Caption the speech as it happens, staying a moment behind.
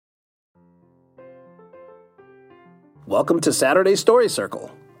Welcome to Saturday Story Circle,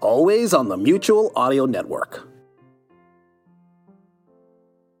 always on the Mutual Audio Network.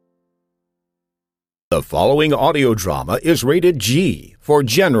 The following audio drama is rated G for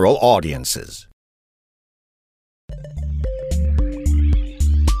general audiences.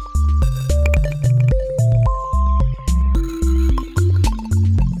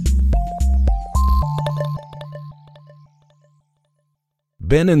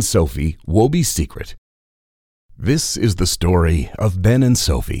 Ben and Sophie, Wobie's Secret. This is the story of Ben and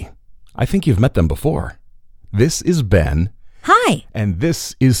Sophie. I think you've met them before. This is Ben. Hi. And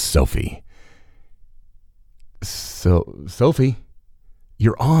this is Sophie. So, Sophie,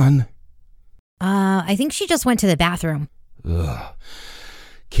 you're on. I think she just went to the bathroom. Ugh.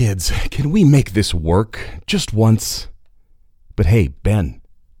 Kids, can we make this work just once? But hey, Ben,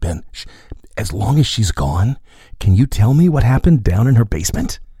 as long as she's gone, can you tell me what happened down in her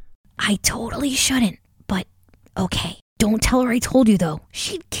basement? I totally shouldn't, but okay. Don't tell her I told you, though.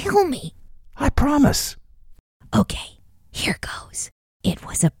 She'd kill me. I promise. Okay, here goes. It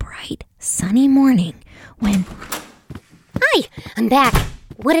was a bright, sunny morning when... Hi, I'm back.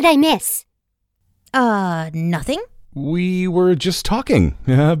 What did I miss? Nothing. We were just talking,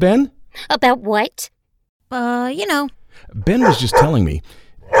 Ben? About what? Ben was just telling me.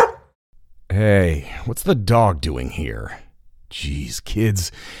 Hey, what's the dog doing here? Jeez, kids,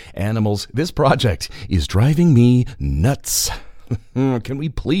 animals, this project is driving me nuts. Can we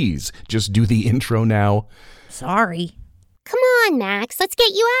please just do the intro now? Sorry. Come on, Max, let's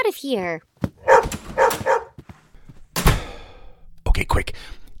get you out of here. Okay, quick.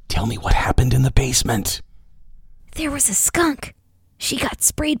 Tell me what happened in the basement. There was a skunk. She got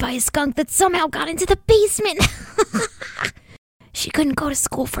sprayed by a skunk that somehow got into the basement. She couldn't go to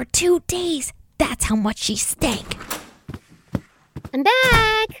school for 2 days. That's how much she stank. I'm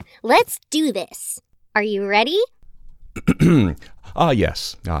back. Let's do this. Are you ready?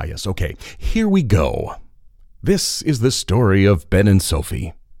 Yes. Okay, here we go. This is the story of Ben and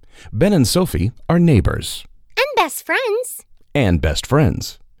Sophie. Ben and Sophie are neighbors. And best friends. And best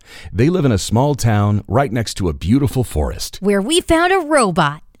friends. They live in a small town right next to a beautiful forest. Where we found a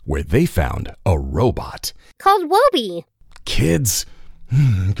robot. Where they found a robot. Called Wobie. Kids,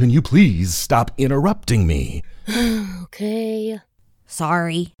 can you please stop interrupting me? Okay.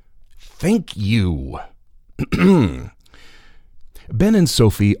 Sorry. Thank you. Ben and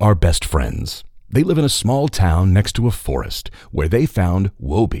Sophie are best friends. They live in a small town next to a forest where they found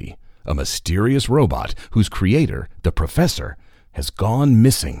Wobie, a mysterious robot whose creator, the professor, has gone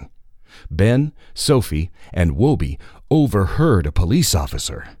missing. Ben, Sophie, and Wobie overheard a police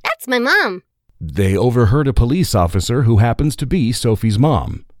officer. That's my mom. They overheard a police officer who happens to be Sophie's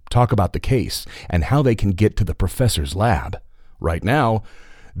mom talk about the case and how they can get to the professor's lab. Right now,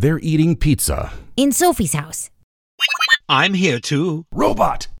 they're eating pizza. In Sophie's house. I'm here too.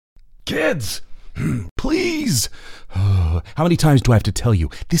 Robot! Kids! Please! How many times do I have to tell you?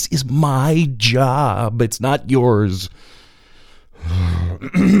 This is my job. It's not yours.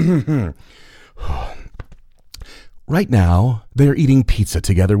 Right now, they're eating pizza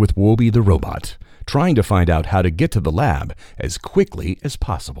together with Wobie the robot, trying to find out how to get to the lab as quickly as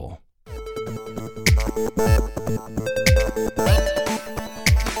possible.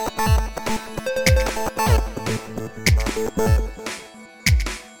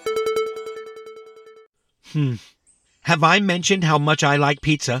 Have I mentioned how much I like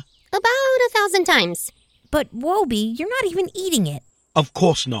pizza? About 1,000 times. But Wobie, you're not even eating it. Of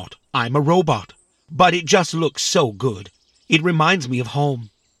course not. I'm a robot. But it just looks so good. It reminds me of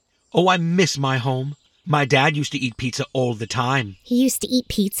home. Oh, I miss my home. My dad used to eat pizza all the time. He used to eat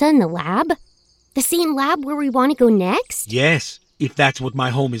pizza in the lab? The same lab where we want to go next? Yes, if that's what my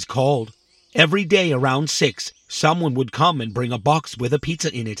home is called. Every day around 6, someone would come and bring a box with a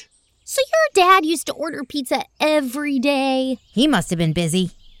pizza in it. So your dad used to order pizza every day? He must have been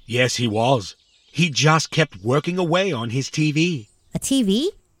busy. Yes, he was. He just kept working away on his TV. A TV?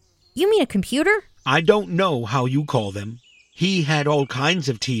 You mean a computer? I don't know how you call them. He had all kinds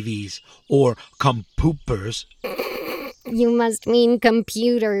of TVs, or compoopers. You must mean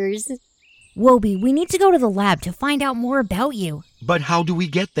computers. Wobie, we need to go to the lab to find out more about you. But how do we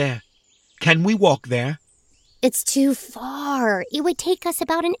get there? Can we walk there? It's too far. It would take us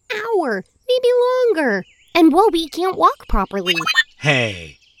about an hour, maybe longer. And Wobie can't walk properly.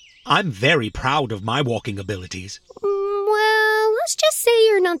 Hey, I'm very proud of my walking abilities. Well, let's just say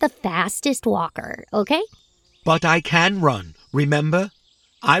you're not the fastest walker, okay? But I can run, remember?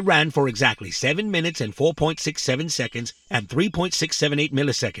 I ran for exactly 7 minutes and 4.67 seconds and 3.678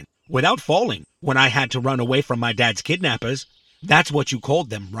 milliseconds without falling when I had to run away from my dad's kidnappers. That's what you called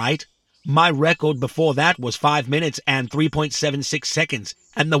them, right? My record before that was 5 minutes and 3.76 seconds.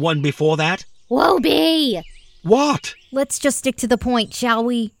 And the one before that? Wobie! What? Let's just stick to the point, shall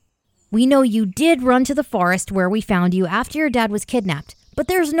we? We know you did run to the forest where we found you after your dad was kidnapped, but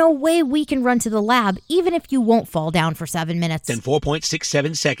there's no way we can run to the lab even if you won't fall down for 7 minutes. Then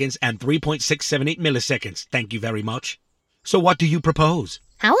 4.67 seconds and 3.678 milliseconds. Thank you very much. So what do you propose?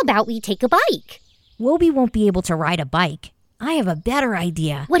 How about we take a bike? Wobie won't be able to ride a bike. I have a better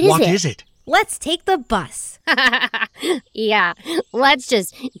idea. What is it? Let's take the bus. Yeah, let's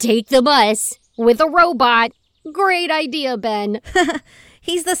just take the bus with a robot. Great idea, Ben.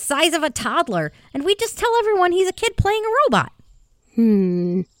 He's the size of a toddler, and we just tell everyone he's a kid playing a robot.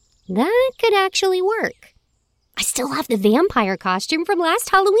 That could actually work. I still have the vampire costume from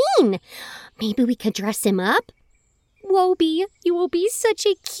last Halloween. Maybe we could dress him up? Wobie, you will be such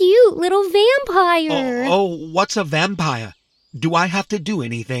a cute little vampire. Oh, what's a vampire? Do I have to do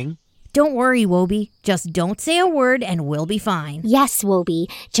anything? Don't worry, Wobie. Just don't say a word and we'll be fine. Yes,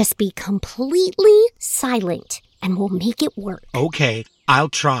 Wobie, just be completely silent and we'll make it work. Okay, I'll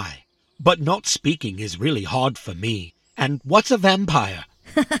try. But not speaking is really hard for me. And what's a vampire?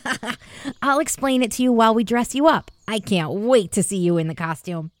 I'll explain it to you while we dress you up. I can't wait to see you in the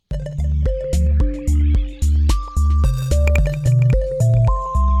costume.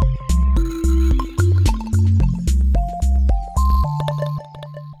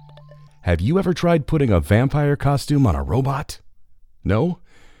 Have you ever tried putting a vampire costume on a robot? No?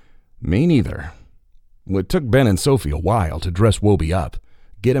 Me neither. It took Ben and Sophie a while to dress Wobie up,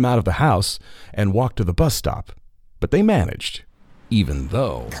 get him out of the house, and walk to the bus stop. But they managed, even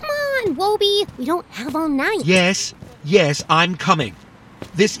though... Come on, Wobie, we don't have all night. Yes, I'm coming.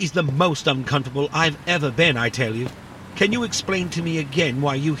 This is the most uncomfortable I've ever been, I tell you. Can you explain to me again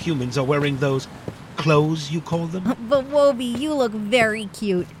why you humans are wearing those clothes, you call them? But Wobie, you look very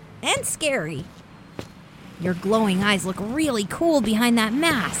cute. And scary. Your glowing eyes look really cool behind that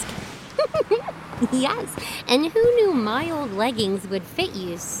mask. Yes, and who knew my old leggings would fit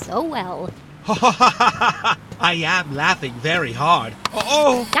you so well? I am laughing very hard.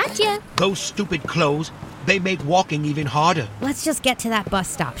 Oh! Gotcha! Those stupid clothes, they make walking even harder. Let's just get to that bus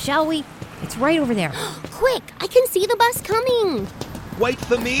stop, shall we? It's right over there. Quick, I can see the bus coming. Wait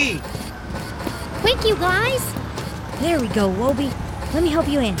for me. Quick, you guys. There we go, Wobie. Let me help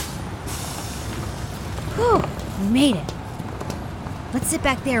you in. Whew, we made it. Let's sit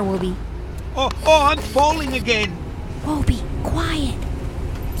back there, Wobie. Oh, I'm falling again. Wobie, quiet.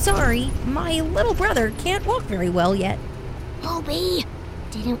 Sorry, my little brother can't walk very well yet. Wobie,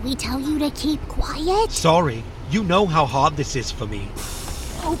 didn't we tell you to keep quiet? Sorry, you know how hard this is for me.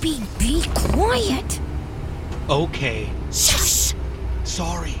 Wobie, be quiet. Okay. Shush!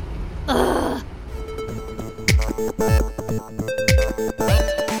 Sorry.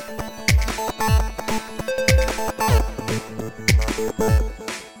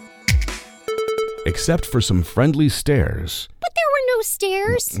 Except for some friendly stares. But there were no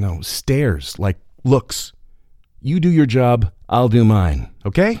stairs. No, stares, like looks. You do your job, I'll do mine,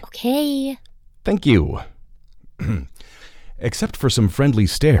 okay? Okay. Thank you. Except for some friendly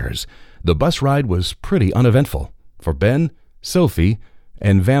stares, the bus ride was pretty uneventful for Ben, Sophie,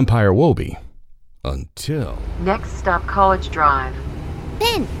 and Vampire Wobie. Until... Next stop, College Drive.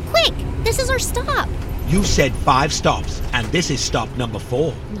 Ben, quick! This is our stop. You said 5 stops, and this is stop number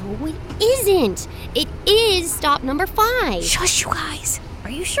 4. No, it isn't. It is stop number 5. Shush, you guys. Are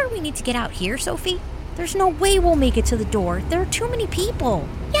you sure we need to get out here, Sophie? There's no way we'll make it to the door. There are too many people.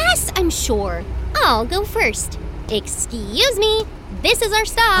 Yes, I'm sure. I'll go first. Excuse me. This is our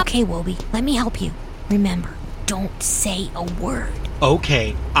stop. Okay, Wobie, let me help you. Remember, don't say a word.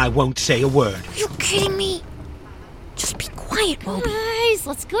 Okay, I won't say a word. Are you kidding me? Just be quiet, Wobie. Guys,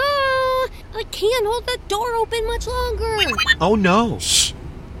 let's go. I can't hold the door open much longer. Oh no. Shh.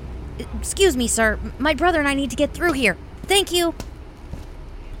 Excuse me, sir. My brother and I need to get through here. Thank you.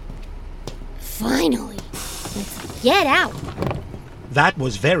 Finally. Let's get out. That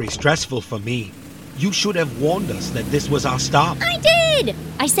was very stressful for me. You should have warned us that this was our stop. I did.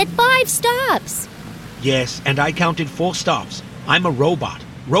 I said 5 stops. Yes, and I counted 4 stops. I'm a robot.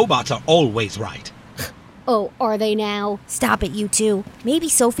 Robots are always right. Oh, are they now? Stop it, you two. Maybe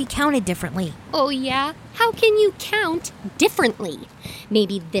Sophie counted differently. Oh, yeah? How can you count differently?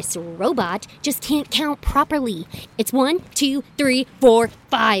 Maybe this robot just can't count properly. It's 1, 2, 3, 4,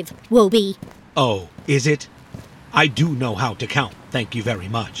 5, Wobie. Oh, is it? I do know how to count, thank you very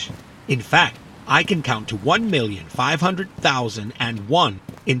much. In fact, I can count to 1,500,001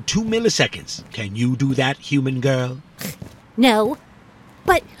 in 2 milliseconds. Can you do that, human girl? No,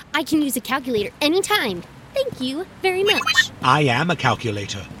 but I can use a calculator anytime. Thank you very much. I am a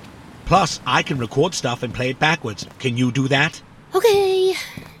calculator. Plus, I can record stuff and play it backwards. Can you do that? Okay,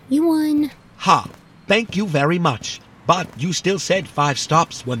 you won. Ha! Thank you very much. But you still said 5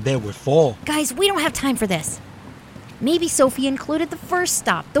 stops when there were 4. Guys, we don't have time for this. Maybe Sophie included the first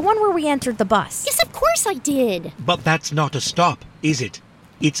stop, the one where we entered the bus. Yes, of course I did. But that's not a stop, is it?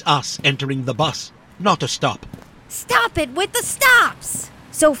 It's us entering the bus, not a stop. Stop it with the stops!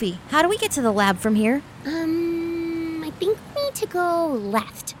 Sophie, how do we get to the lab from here? I think we need to go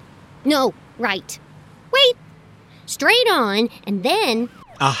left. No, right. Wait. Straight on, and then...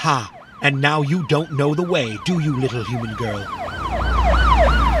 Aha! And now you don't know the way, do you, little human girl?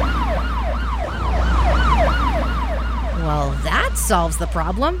 Well, that solves the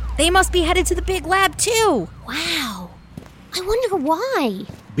problem. They must be headed to the big lab, too. Wow. I wonder why.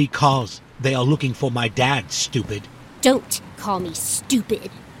 Because they are looking for my dad, stupid. Don't call me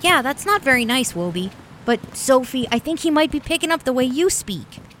stupid. Yeah, that's not very nice, Wobie. But, Sophie, I think he might be picking up the way you speak.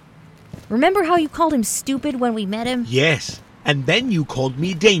 Remember how you called him stupid when we met him? Yes, and then you called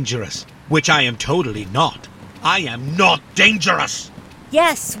me dangerous, which I am totally not. I am not dangerous!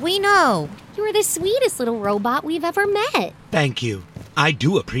 Yes, we know. You're the sweetest little robot we've ever met. Thank you. I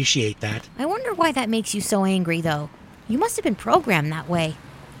do appreciate that. I wonder why that makes you so angry, though. You must have been programmed that way.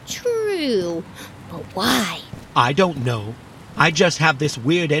 True. But why? I don't know. I just have this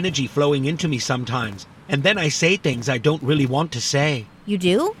weird energy flowing into me sometimes, and then I say things I don't really want to say. You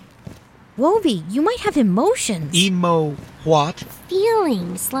do? Wobie, you might have emotions. What?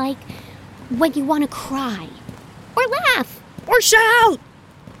 Feelings like when you want to cry, or laugh, or shout.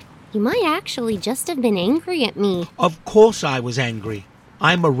 You might actually just have been angry at me. Of course I was angry.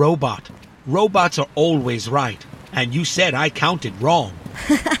 I'm a robot. Robots are always right. And you said I counted wrong.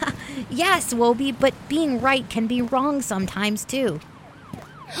 Yes, Wobie, but being right can be wrong sometimes, too.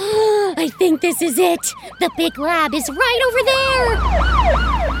 I think this is it. The big lab is right over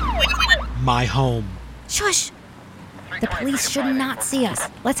there. My home. Shush! The police should not see us.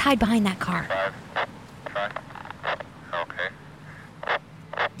 Let's hide behind that car.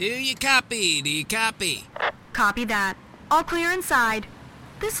 Do you copy? Do you copy? Copy that. All clear inside.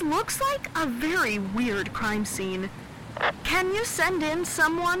 This looks like a very weird crime scene. Can you send in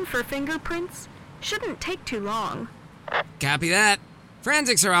someone for fingerprints? Shouldn't take too long. Copy that.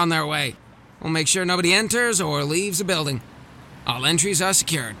 Forensics are on their way. We'll make sure nobody enters or leaves the building. All entries are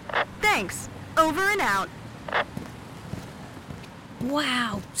secured. Thanks. Over and out.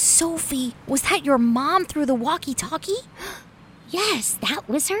 Wow, Sophie, was that your mom through the walkie-talkie? Yes, that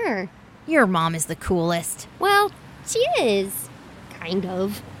was her. Your mom is the coolest. Well, she is. Kind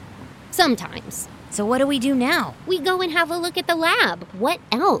of. Sometimes. So what do we do now? We go and have a look at the lab. What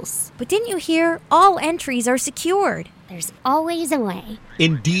else? But didn't you hear? All entries are secured. There's always a way.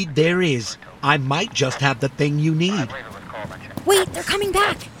 Indeed there is. I might just have the thing you need. Wait, they're coming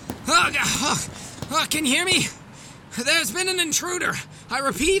back. Can you hear me? There's been an intruder. I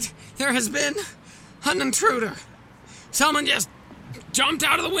repeat, there has been an intruder. Someone just jumped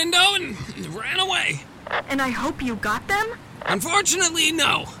out of the window and ran away. And I hope you got them? Unfortunately,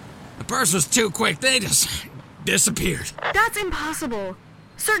 no. The person was too quick. They just disappeared. That's impossible.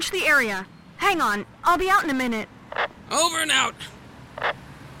 Search the area. Hang on, I'll be out in a minute. Over and out.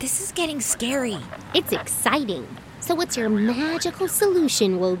 This is getting scary. It's exciting. So what's your magical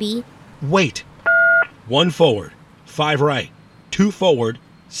solution, Wobie? Wait. 1 forward, 5 right, 2 forward,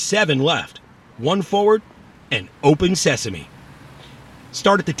 7 left, 1 forward, and open sesame.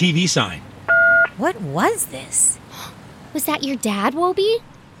 Start at the TV sign. What was this? Was that your dad, Wobie?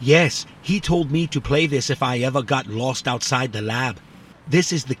 Yes, he told me to play this if I ever got lost outside the lab.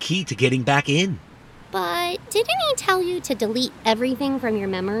 This is the key to getting back in. But didn't he tell you to delete everything from your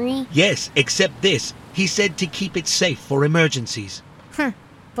memory? Yes, except this. He said to keep it safe for emergencies.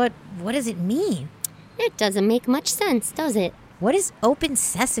 But what does it mean? It doesn't make much sense, does it? What is Open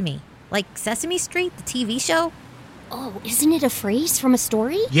Sesame? Like Sesame Street, the TV show? Oh, isn't it a phrase from a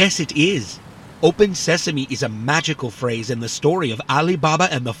story? Yes, it is. Open Sesame is a magical phrase in the story of Ali Baba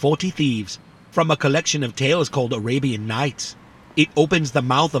and the 40 Thieves, from a collection of tales called Arabian Nights. It opens the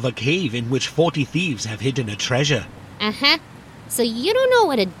mouth of a cave in which 40 thieves have hidden a treasure. Uh-huh. So you don't know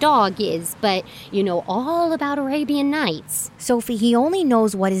what a dog is, but you know all about Arabian Nights. Sophie, he only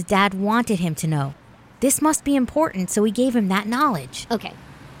knows what his dad wanted him to know. This must be important, so he gave him that knowledge. Okay,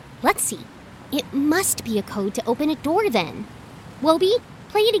 let's see. It must be a code to open a door then. Wobie,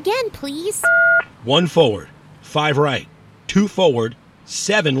 play it again, please. 1 forward, 5 right, 2 forward,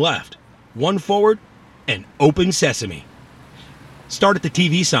 7 left, 1 forward, and open sesame. Start at the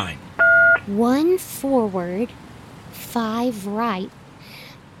TV sign. 1 forward, 5 right.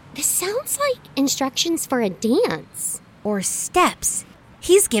 This sounds like instructions for a dance. Or steps.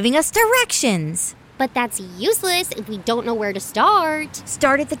 He's giving us directions. But that's useless if we don't know where to start.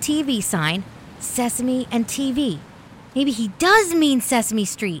 Start at the TV sign, Sesame and TV. Maybe he does mean Sesame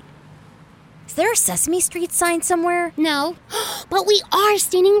Street. Is there a Sesame Street sign somewhere? No, but we are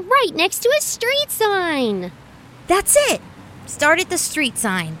standing right next to a street sign. That's it. Start at the street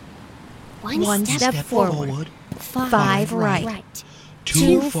sign. One step forward. 5 right.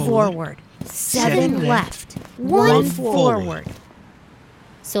 2 forward. 7 left. 1 forward.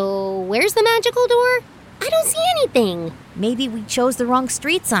 So where's the magical door? I don't see anything. Maybe we chose the wrong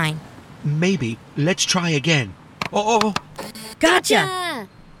street sign. Maybe. Let's try again. Oh, Gotcha!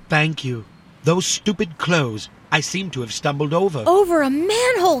 thank you. Those stupid clothes I seem to have stumbled over. Over a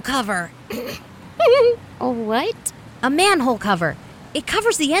manhole cover. Oh, what? A manhole cover. It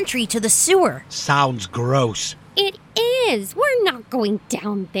covers the entry to the sewer. Sounds gross. It is. We're not going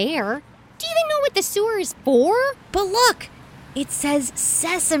down there. Do you even know what the sewer is for? But look, it says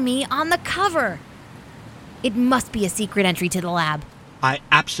Sesame on the cover. It must be a secret entry to the lab. I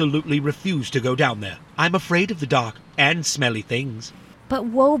absolutely refuse to go down there. I'm afraid of the dark and smelly things.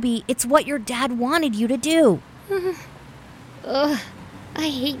 But Wobie, it's what your dad wanted you to do. Ugh, I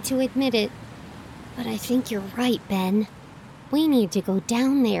hate to admit it, but I think you're right, Ben. We need to go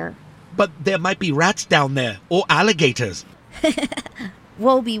down there. But there might be rats down there, or alligators.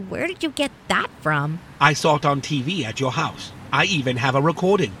 Wobie, where did you get that from? I saw it on TV at your house. I even have a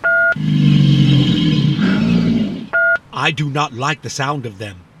recording. I do not like the sound of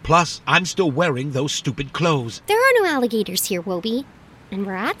them. Plus, I'm still wearing those stupid clothes. There are no alligators here, Wobie. And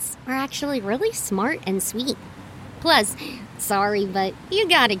rats are actually really smart and sweet. Plus, sorry, but you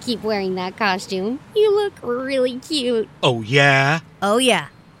gotta keep wearing that costume. You look really cute. Oh, yeah? Oh, yeah.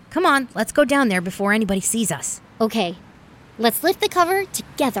 Come on, let's go down there before anybody sees us. Okay, let's lift the cover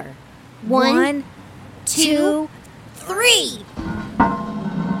together. 1, 2, 3.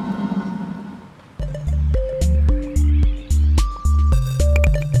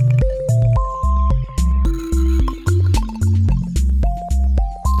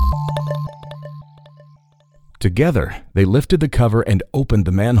 Together, they lifted the cover and opened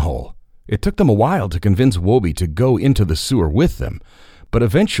the manhole. It took them a while to convince Wobie to go into the sewer with them, but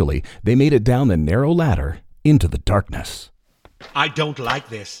eventually they made it down the narrow ladder into the darkness. I don't like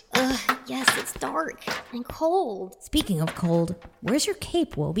this. Yes, it's dark and cold. Speaking of cold, where's your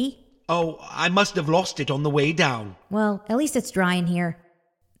cape, Wobie? Oh, I must have lost it on the way down. Well, at least it's dry in here.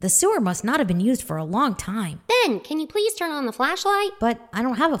 The sewer must not have been used for a long time. Ben, can you please turn on the flashlight? But I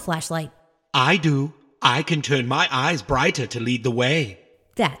don't have a flashlight. I do. I can turn my eyes brighter to lead the way.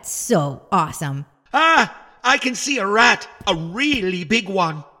 That's so awesome. Ah! I can see a rat. A really big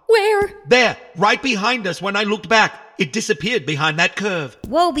one. Where? There, right behind us when I looked back. It disappeared behind that curve.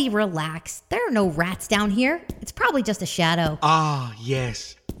 Wobie, relax. There are no rats down here. It's probably just a shadow. Ah,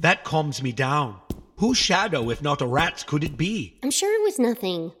 yes. That calms me down. Whose shadow, if not a rat's, could it be? I'm sure it was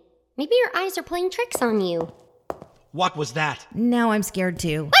nothing. Maybe your eyes are playing tricks on you. What was that? Now I'm scared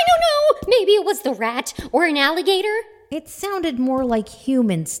too. I don't know! Maybe it was the rat or an alligator. It sounded more like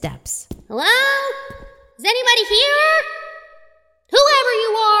human steps. Hello? Is anybody here? Whoever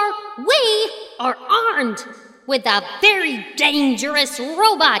you are, we are armed with a very dangerous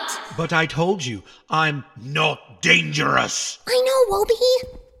robot. But I told you, I'm not dangerous. I know,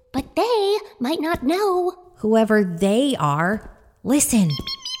 Wobie, but they might not know. Whoever they are, listen.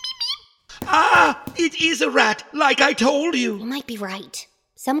 Ah! It is a rat, like I told You you. might be right.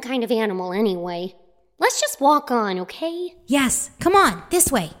 Some kind of animal anyway. Let's just walk on, okay? Yes, come on,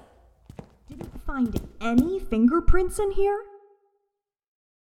 this way. Didn't find any fingerprints in here?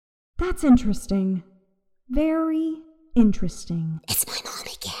 That's interesting. Very interesting. It's my mom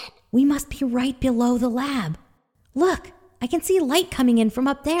again. We must be right below the lab. Look, I can see light coming in from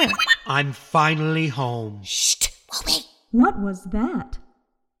up there. I'm finally home. Shh, Wobie. What was that?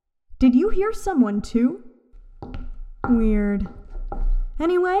 Did you hear someone too? Weird.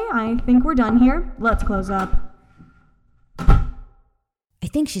 Anyway, I think we're done here. Let's close up. I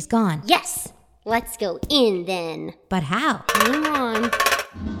think she's gone. Yes, let's go in then. But how? Hang on.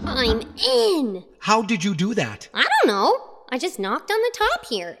 I'm in. How did you do that? I don't know. I just knocked on the top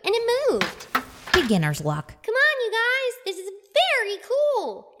here and it moved. Beginner's luck. Come on, you guys. This is very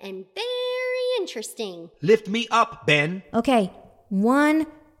cool and very interesting. Lift me up, Ben. Okay, 1,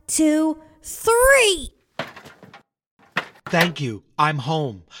 2, 3. Thank you. I'm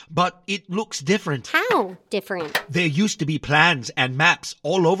home. But it looks different. How different? There used to be plans and maps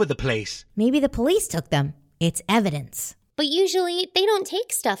all over the place. Maybe the police took them. It's evidence. But usually they don't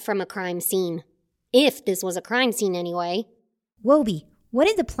take stuff from a crime scene. If this was a crime scene anyway. Wobie, what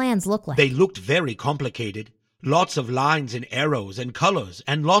did the plans look like? They looked very complicated. Lots of lines and arrows and colors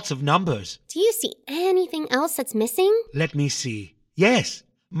and lots of numbers. Do you see anything else that's missing? Let me see. Yes,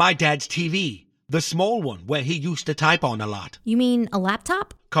 my dad's TV. The small one where he used to type on a lot. You mean a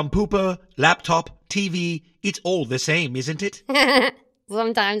laptop? Computer, laptop, TV, it's all the same, isn't it?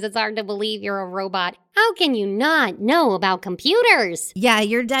 Sometimes it's hard to believe you're a robot. How can you not know about computers? Yeah,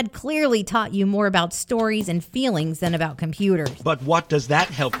 your dad clearly taught you more about stories and feelings than about computers. But what does that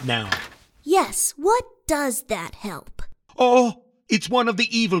help now? Yes, what does that help? Oh, it's one of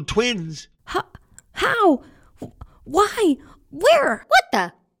the evil twins. How? Why? Where? What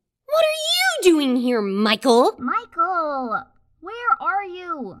the? What are you doing here, Michael? Michael, where are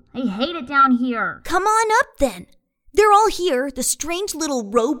you? I hate it down here. Come on up then. They're all here. The strange little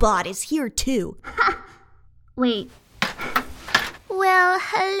robot is here too. Wait. Well,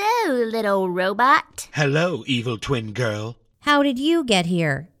 hello, little robot. Hello, evil twin girl. How did you get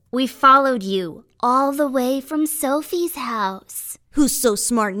here? We followed you all the way from Sophie's house. Who's so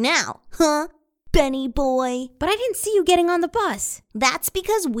smart now, huh? Benny boy. But I didn't see you getting on the bus. That's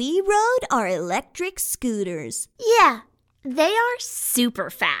because we rode our electric scooters. Yeah, they are super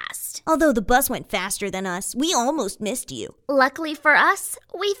fast. Although the bus went faster than us, we almost missed you. Luckily for us,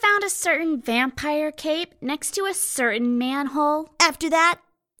 we found a certain vampire cape next to a certain manhole. After that,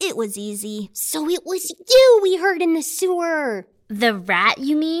 it was easy. So it was you we heard in the sewer. The rat,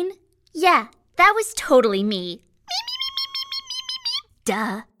 you mean? Yeah, that was totally me.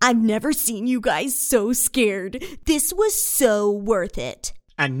 Duh. I've never seen you guys so scared. This was so worth it.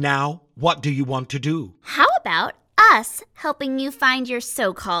 And now, what do you want to do? How about us helping you find your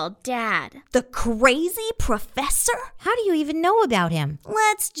so-called dad? The crazy professor? How do you even know about him?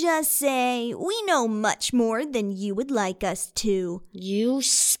 Let's just say we know much more than you would like us to. You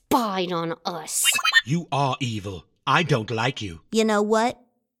spied on us. You are evil. I don't like you. You know what?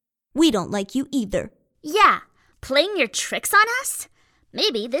 We don't like you either. Yeah, playing your tricks on us?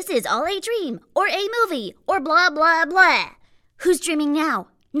 Maybe this is all a dream, or a movie, or blah, blah, blah. Who's dreaming now?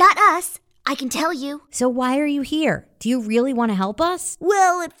 Not us, I can tell you. So why are you here? Do you really want to help us?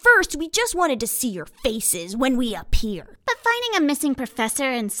 Well, at first, we just wanted to see your faces when we appeared. But finding a missing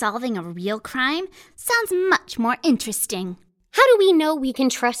professor and solving a real crime sounds much more interesting. How do we know we can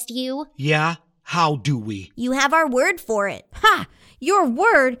trust you? Yeah? How do we? You have our word for it. Ha! Your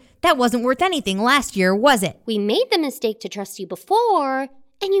word? That wasn't worth anything last year, was it? We made the mistake to trust you before,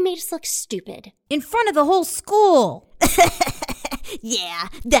 and you made us look stupid. In front of the whole school. Yeah,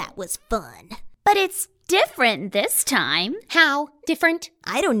 that was fun. But it's different this time. How different?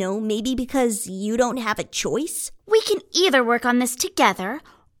 I don't know, maybe because you don't have a choice? We can either work on this together,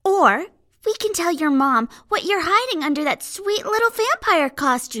 or we can tell your mom what you're hiding under that sweet little vampire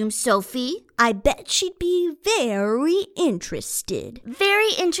costume, Sophie. I bet she'd be very interested.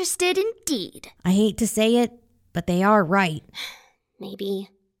 Very interested indeed. I hate to say it, but they are right. Maybe.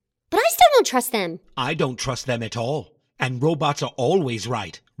 But I still don't trust them. I don't trust them at all. And robots are always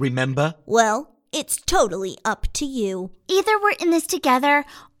right, remember? Well, it's totally up to you. Either we're in this together,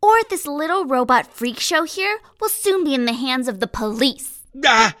 or this little robot freak show here will soon be in the hands of the police.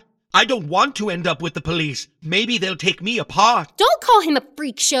 Ah! I don't want to end up with the police. Maybe they'll take me apart. Don't call him a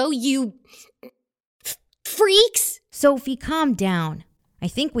freak show, you freaks. Sophie, calm down. I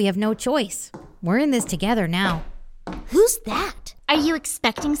think we have no choice. We're in this together now. Who's that? Are you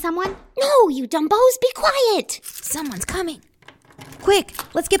expecting someone? No, you dumbos, be quiet. Someone's coming. Quick,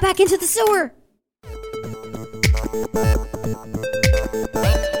 let's get back into the sewer.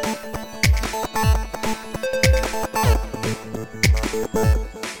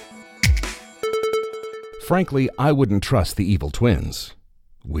 Frankly, I wouldn't trust the evil twins.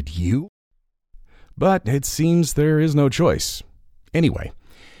 Would you? But it seems there is no choice. Anyway,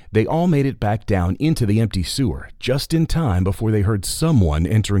 they all made it back down into the empty sewer just in time before they heard someone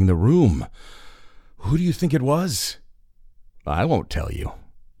entering the room. Who do you think it was? I won't tell you.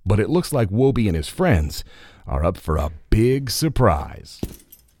 But it looks like Wobie and his friends are up for a big surprise.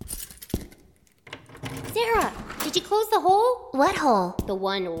 Sarah, did you close the hole? What hole? The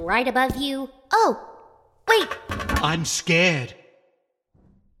one right above you. Oh, wait. I'm scared.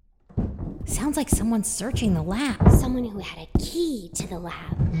 Sounds like someone's searching the lab. Someone who had a key to the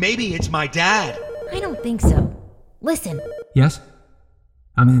lab. Maybe it's my dad. I don't think so. Listen. Yes?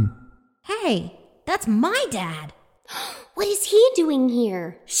 I'm in. Hey, that's my dad. What is he doing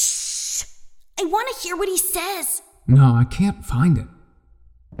here? Shh! I want to hear what he says. No, I can't find it.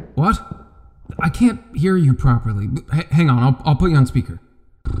 What? I can't hear you properly. Hang on, I'll put you on speaker.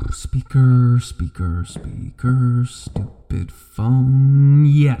 Speaker, stupid phone.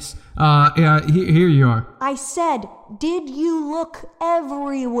 Yes. Here you are. I said, did you look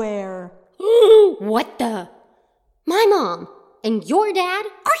everywhere? What the? My mom and your dad?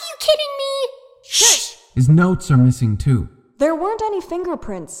 Are you kidding me? Shh! His notes are missing too. There weren't any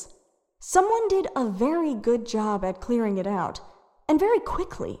fingerprints. Someone did a very good job at clearing it out, and very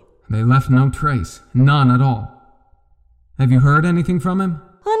quickly. They left no trace. None at all. Have you heard anything from him?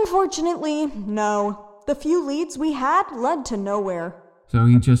 Unfortunately, no. The few leads we had led to nowhere. So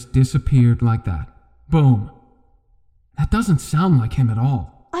he just disappeared like that. Boom. That doesn't sound like him at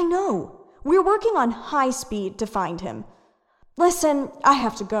all. I know. We're working on high speed to find him. Listen, I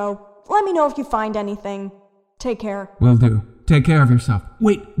have to go. Let me know if you find anything. Take care. Will do. Take care of yourself.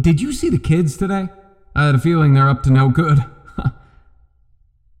 Wait, did you see the kids today? I had a feeling they're up to no good.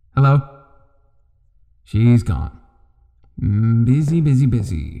 Hello? She's gone.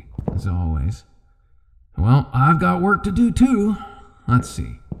 Busy, as always. Well, I've got work to do too. Let's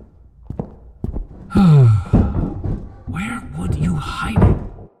see. Where would you hide it?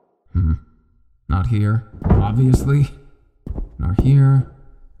 Not here, obviously. Nor here.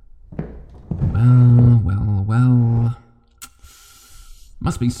 Well.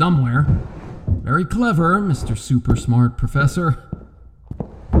 Must be somewhere. Very clever, Mr. Super Smart Professor.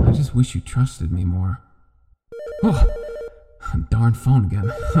 I just wish you trusted me more. Oh, darn phone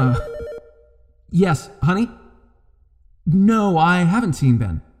again. Yes, honey? No, I haven't seen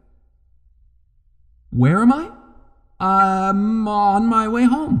Ben. Where am I? I'm on my way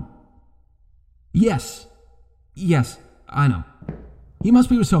home. Yes, I know. He must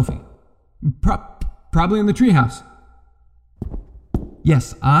be with Sophie. Probably in the treehouse.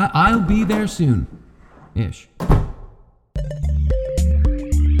 Yes, I'll be there soon. Ish.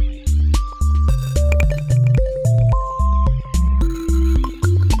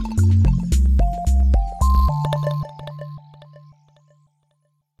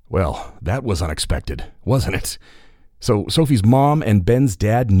 Well, that was unexpected, wasn't it? So Sophie's mom and Ben's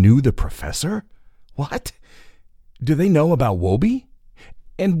dad knew the professor? What? Do they know about Wobie?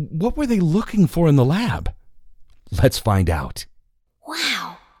 And what were they looking for in the lab? Let's find out.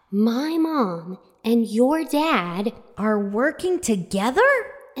 Wow, my mom and your dad are working together?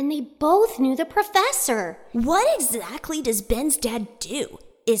 And they both knew the professor. What exactly does Ben's dad do?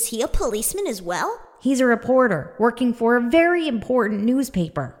 Is he a policeman as well? He's a reporter working for a very important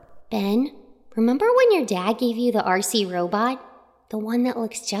newspaper. Ben, remember when your dad gave you the RC robot? The one that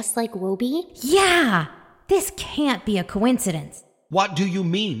looks just like Wobie? Yeah! This can't be a coincidence. What do you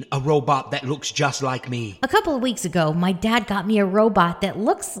mean, a robot that looks just like me? A couple of weeks ago, my dad got me a robot that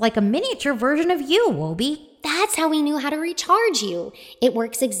looks like a miniature version of you, Wobie. That's how we knew how to recharge you. It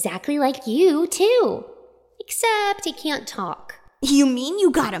works exactly like you, too. Except it can't talk. You mean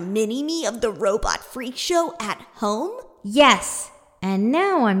you got a mini-me of the Robot Freak Show at home? Yes. And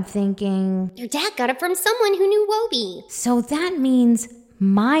now I'm thinking... Your dad got it from someone who knew Wobie. So that means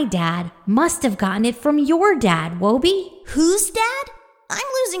my dad must have gotten it from your dad, Wobie. Whose dad? I'm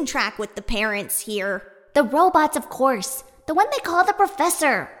losing track with the parents here. The robots, of course. The one they call the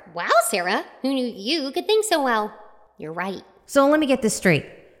professor. Wow, Sarah. Who knew you could think so well? You're right. So let me get this straight.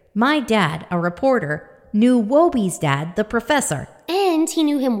 My dad, a reporter, knew Wobie's dad, the professor. And he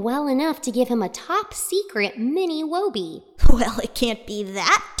knew him well enough to give him a top secret mini Wobie. Well, it can't be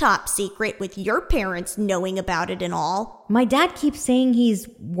that top secret with your parents knowing about it and all. My dad keeps saying he's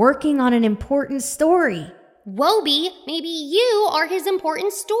working on an important story. Wobie, maybe you are his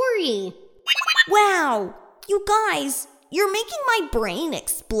important story. Wow, you guys, you're making my brain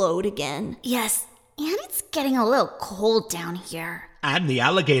explode again. Yes, and it's getting a little cold down here. And the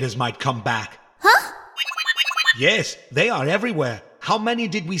alligators might come back. Huh? Yes, they are everywhere. How many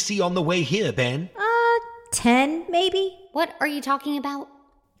did we see on the way here, Ben? 10, maybe? What are you talking about?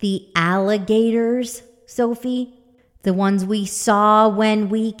 The alligators, Sophie. The ones we saw when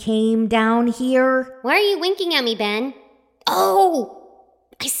we came down here. Why are you winking at me, Ben? Oh,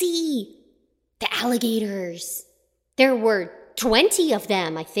 I see. The alligators. There were 20 of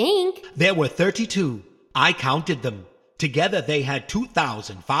them, I think. There were 32. I counted them. Together they had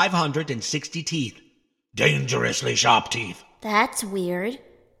 2,560 teeth. Dangerously sharp teeth. That's weird.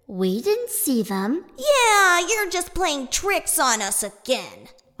 We didn't see them. Yeah, you're just playing tricks on us again.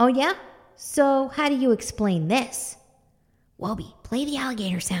 Oh yeah? So how do you explain this? Wobie, play the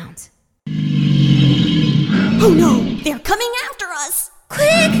alligator sounds. Oh no, they're coming after us.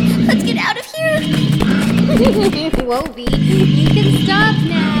 Quick, let's get out of here. Wobie, you can stop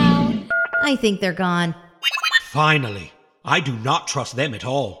now. I think they're gone. Finally, I do not trust them at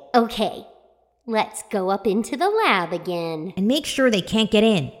all. Okay, let's go up into the lab again. And make sure they can't get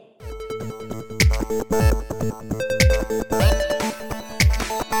in.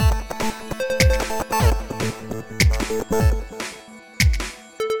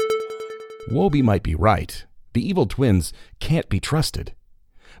 Wobie might be right, The evil twins can't be trusted.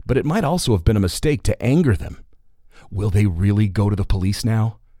 But it might also have been a mistake to anger them. Will they really go to the police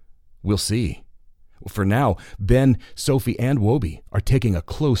now? We'll see. For now, Ben, Sophie, and Wobie are taking a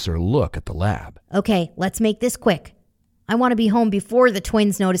closer look at the lab. Okay, let's make this quick. I want to be home before the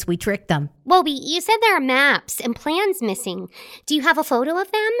twins notice we tricked them. Wobie, you said there are maps and plans missing. Do you have a photo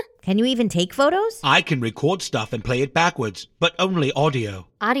of them? Can you even take photos? I can record stuff and play it backwards, but only audio.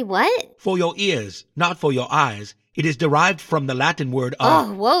 Audio what? For your ears, not for your eyes. It is derived from the Latin word of...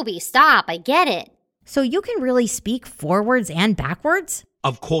 Oh, Wobie, stop. I get it. So you can really speak forwards and backwards?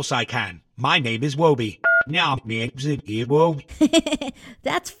 Of course I can. My name is Wobie. Now,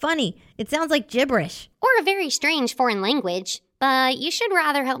 That's funny. It sounds like gibberish. Or a very strange foreign language. But you should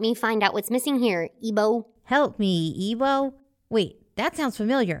rather help me find out what's missing here, Ebo. Help me, Ebo? Wait, that sounds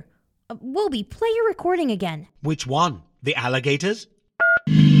familiar. Wobie, play your recording again. Which one? The alligators?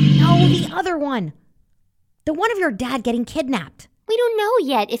 No, the other one. The one of your dad getting kidnapped. We don't know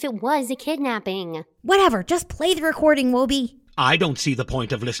yet if it was a kidnapping. Whatever, just play the recording, Wobie. I don't see the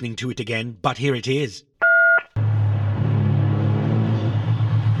point of listening to it again, but here it is.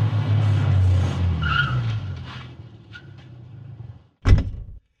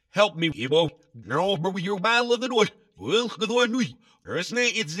 Help me, Ebo. No, but you're bad living with. Well, the one we.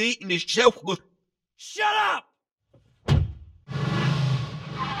 It's eating his shelf. Shut up!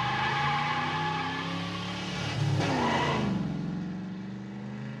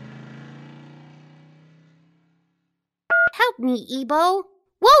 Help me, Ebo.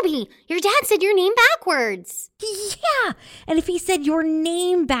 Wobie, your dad said your name backwards. Yeah, and if he said your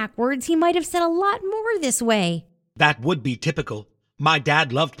name backwards, he might have said a lot more this way. That would be typical. My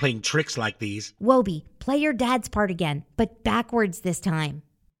dad loved playing tricks like these. Wobie, play your dad's part again, but backwards this time.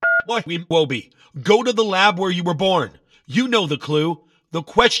 What, Wobie? Go to the lab where you were born. You know the clue. The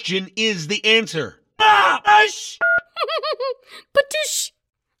question is the answer. Patoosh!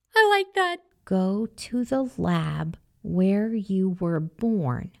 I like that. Go to the lab where you were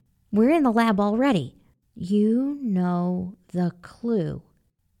born. We're in the lab already. You know the clue.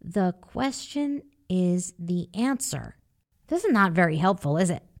 The question is the answer. This is not very helpful, is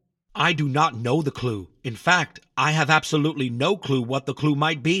it? I do not know the clue. In fact, I have absolutely no clue what the clue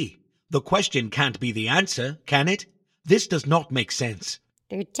might be. The question can't be the answer, can it? This does not make sense.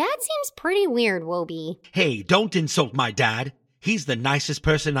 Your dad seems pretty weird, Wobie. Hey, don't insult my dad. He's the nicest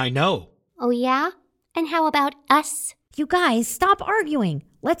person I know. Oh, yeah? And how about us? You guys, stop arguing.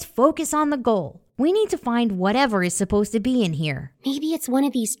 Let's focus on the goal. We need to find whatever is supposed to be in here. Maybe it's one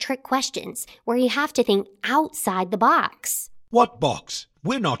of these trick questions where you have to think outside the box. What box?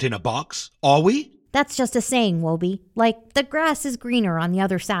 We're not in a box, are we? That's just a saying, Wobie. Like, the grass is greener on the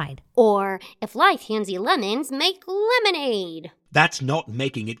other side. Or, if life hands you lemons, make lemonade. That's not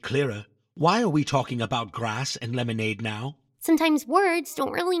making it clearer. Why are we talking about grass and lemonade now? Sometimes words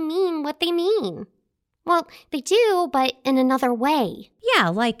don't really mean what they mean. Well, they do, but in another way. Yeah,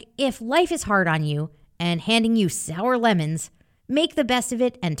 like if life is hard on you and handing you sour lemons, make the best of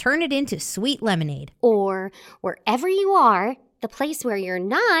it and turn it into sweet lemonade. Or wherever you are, the place where you're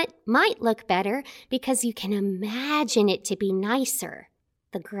not might look better because you can imagine it to be nicer.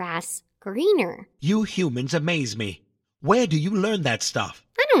 The grass greener. You humans amaze me. Where do you learn that stuff?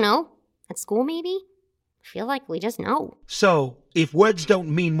 I don't know. At school, maybe? I feel like we just know. So, if words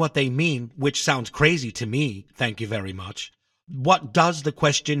don't mean what they mean, which sounds crazy to me, thank you very much, what does the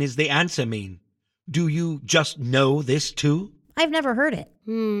question is the answer mean? Do you just know this too? I've never heard it.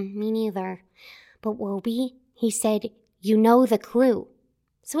 Me neither. But Wobie, he said, you know the clue.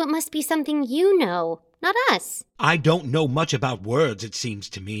 So it must be something you know, not us. I don't know much about words, it seems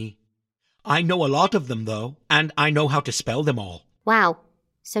to me. I know a lot of them, though, and I know how to spell them all. Wow.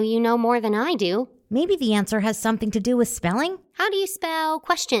 So you know more than I do. Maybe the answer has something to do with spelling? How do you spell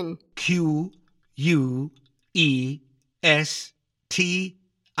question? Q-U-E-S-T-I-O-N.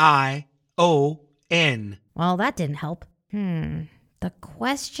 Well, that didn't help. The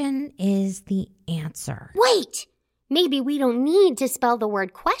question is the answer. Wait! Maybe we don't need to spell the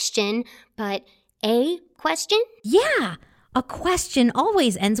word question, but a question? Yeah! A question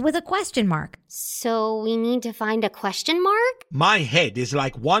always ends with a question mark. So we need to find a question mark? My head is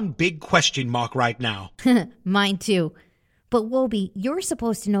like one big question mark right now. Mine too. But Wobie, you're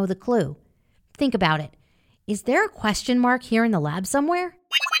supposed to know the clue. Think about it. Is there a question mark here in the lab somewhere?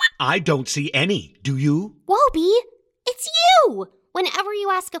 I don't see any. Do you? Wobie, it's you! Whenever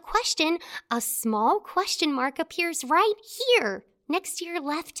you ask a question, a small question mark appears right here, next to your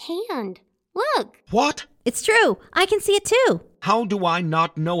left hand. Look. What? It's true. I can see it too. How do I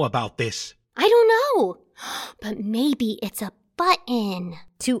not know about this? I don't know. But maybe it's a button.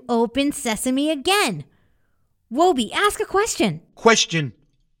 To open sesame again. Wobie, ask a question. Question.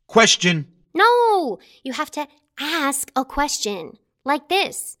 No, you have to ask a question. Like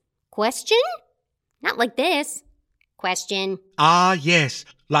this. Question? Not like this. Question. Ah, yes.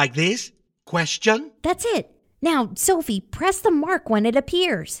 Like this? Question? That's it. Now, Sophie, press the mark when it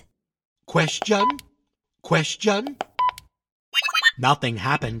appears. Question? Nothing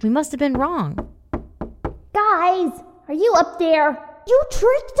happened. We must have been wrong. Guys, are you up there? You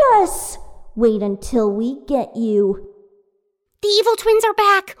tricked us! Wait until we get you. The evil twins are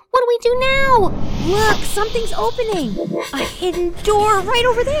back. What do we do now? Look, something's opening. A hidden door right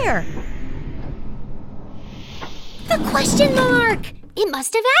over there. The question mark! It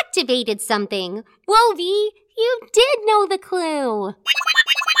must have activated something. Wobie, you did know the clue.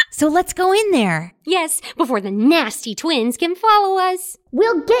 So let's go in there. Yes, before the nasty twins can follow us.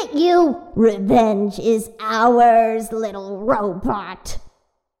 We'll get you! Revenge is ours, little robot.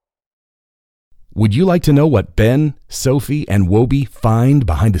 Would you like to know what Ben, Sophie, and Wobie find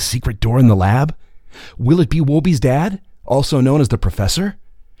behind the secret door in the lab? Will it be Wobie's dad, also known as the professor?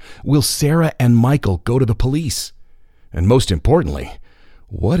 Will Sarah and Michael go to the police? And most importantly,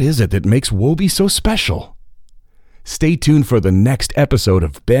 what is it that makes Wobie so special? Stay tuned for the next episode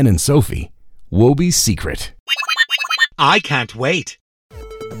of Ben and Sophie, Wobie's Secret. I can't wait.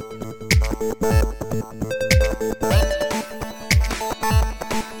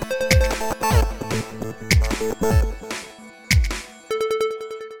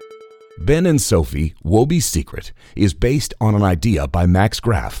 Ben and Sophie, Wobie's Secret is based on an idea by Max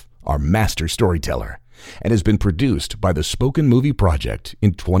Graff, our master storyteller, and has been produced by the Spoken Movie Project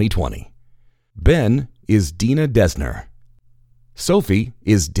in 2020. Ben is Dina Desner. Sophie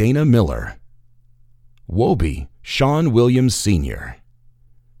is Dana Miller. Wobie, Sean Williams Sr.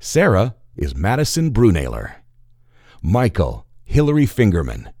 Sarah is Madison Brunailer. Michael, Hillary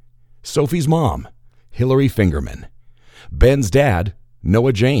Fingerman. Sophie's mom, Hillary Fingerman. Ben's dad,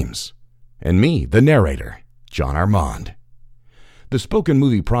 Noah James. And me, the narrator, John Armand. The Spoken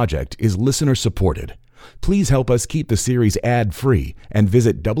Movie Project is listener-supported. Please help us keep the series ad-free and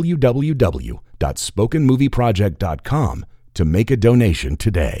visit www.spokenmovieproject.com to make a donation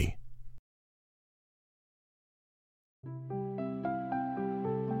today.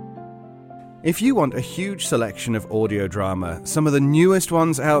 If you want a huge selection of audio drama, some of the newest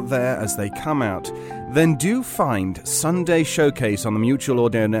ones out there as they come out, then do find Sunday Showcase on the Mutual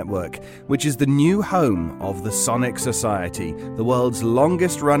Audio Network, which is the new home of the Sonic Society, the world's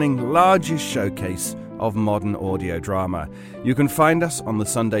longest-running, largest showcase of modern audio drama. You can find us on the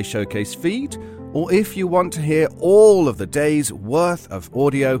Sunday Showcase feed, or if you want to hear all of the day's worth of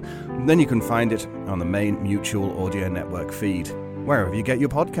audio, then you can find it on the main Mutual Audio Network feed, wherever you get your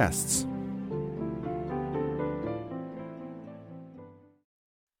podcasts.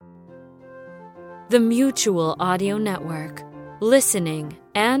 The Mutual Audio Network. Listening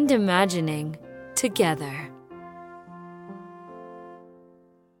and imagining together.